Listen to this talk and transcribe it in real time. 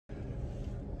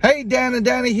Hey, Dan and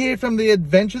Dannii here from the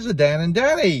Adventures of Dan and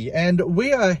Dannii, and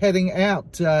we are heading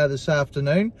out this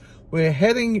afternoon. We're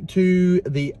heading to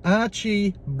the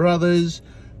Archie Brothers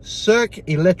Cirque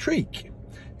Electrique.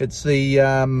 It's the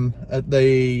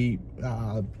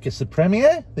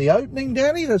premiere, the opening,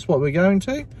 Dannii. That's what we're going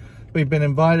to. We've been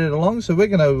invited along, so we're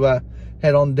going to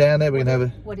head on down there. We're going to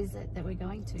have What is it that we're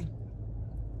going to?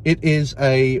 It is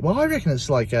well, I reckon it's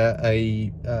like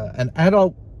an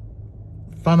adult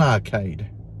fun arcade.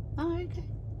 Oh, okay.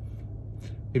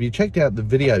 If you checked out the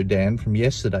video, Dan, from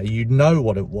yesterday, you'd know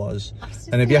what it was.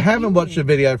 And if you haven't watched the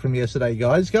video from yesterday,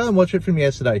 guys, go and watch it from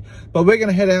yesterday. But we're going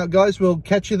to head out, guys. We'll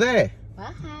catch you there.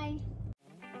 Bye.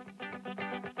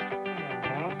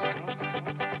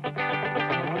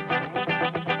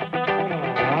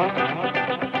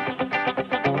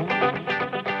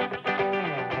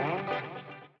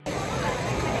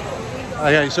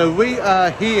 Okay, so we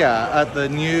are here at the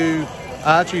new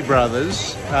Archie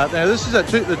Brothers. Now this is at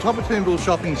the top of Toombul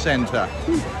shopping centre,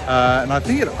 and I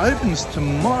think it opens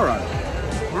tomorrow.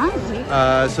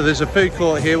 So there's a food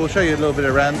court here. We'll show you a little bit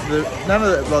around.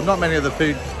 Not many of the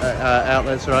food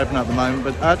outlets are open at the moment,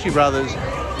 but Archie Brothers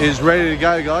is ready to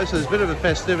go, guys. So there's a bit of a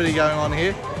festivity going on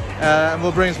here, and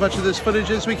we'll bring as much of this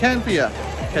footage as we can for you.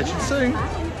 Catch you soon.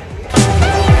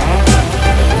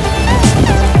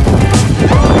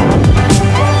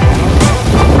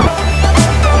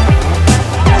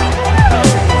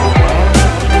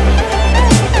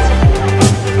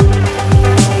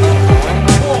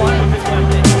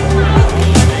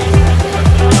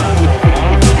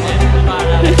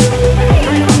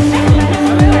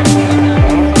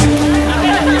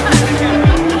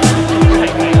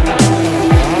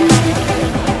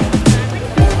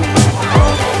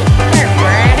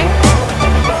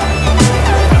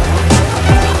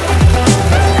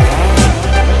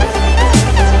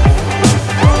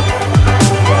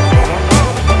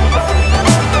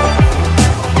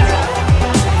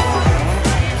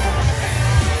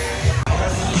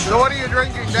 So what are you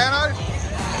drinking, Dannii?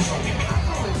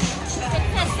 It's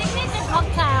a signature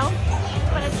cocktail,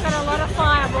 but it's got a lot of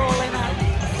fireball in it.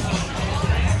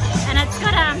 And it's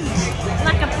got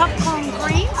like a popcorn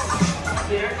cream.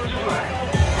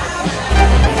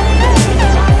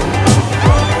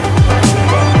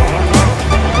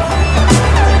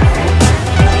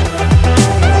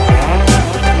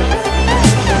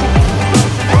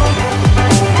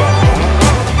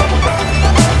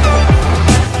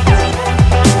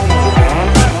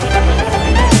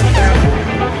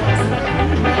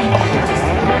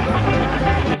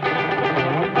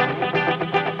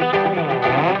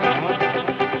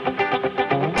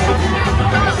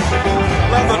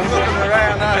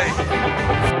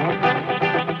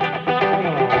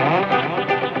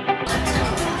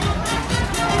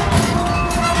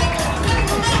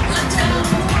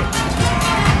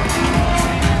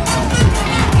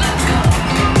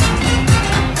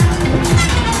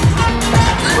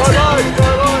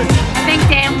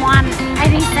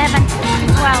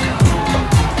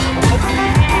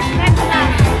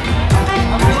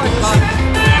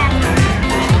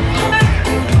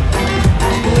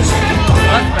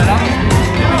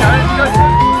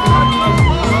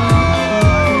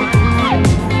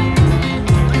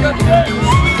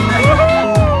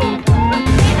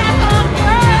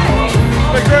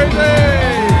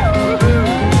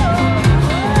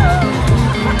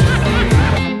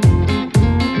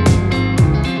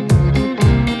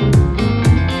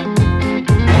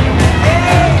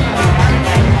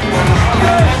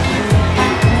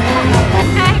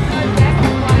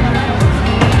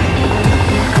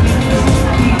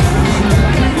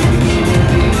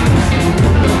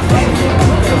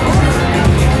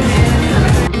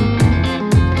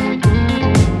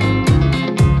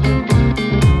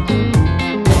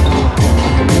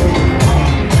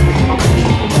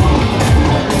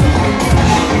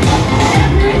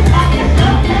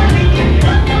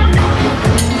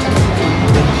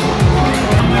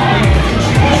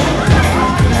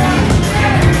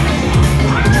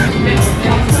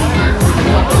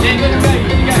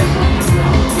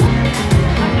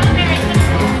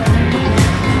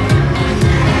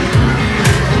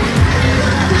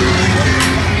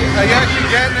 Are you actually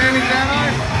getting any, Dannii?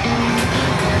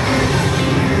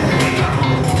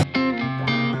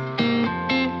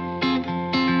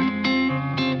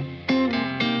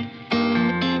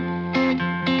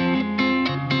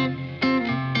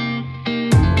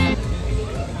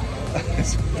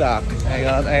 It's dark. Hang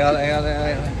on.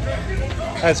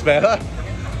 That's better.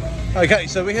 Okay,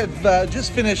 so we have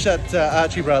just finished at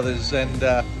Archie Brothers, and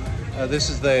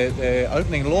this is their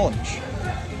opening launch.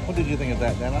 What did you think of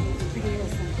that, Dannii? Pretty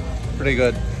awesome. Pretty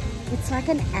good. It's like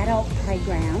an adult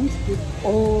playground with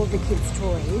all the kids'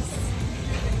 toys.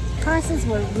 Prices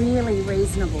were really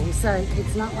reasonable, so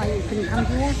it's not like you couldn't come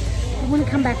here. You want to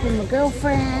come back with my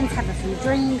girlfriends, have a few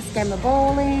drinks, game of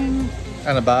bowling.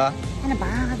 And a bar. And a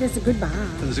bar. There's a good bar.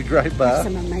 There's a great bar.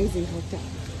 There's some amazing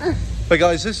cocktails. But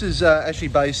guys, this is actually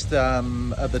based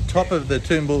at the top of the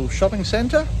Toombul shopping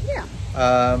centre. Yeah.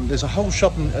 There's a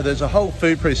whole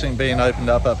food precinct being opened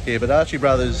up here, but Archie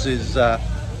Brothers is just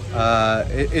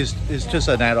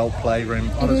an adult playroom.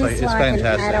 Honestly, it's like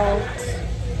fantastic. An adult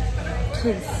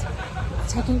kids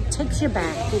takes you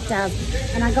back. It does.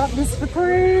 And I got this for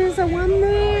Cruz. I won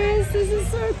this. This is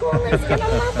so cool. He's gonna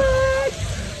love it.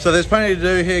 So there's plenty to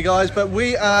do here, guys, but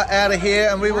we are out of here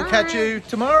and we will catch you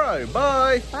tomorrow.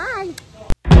 Bye. Bye.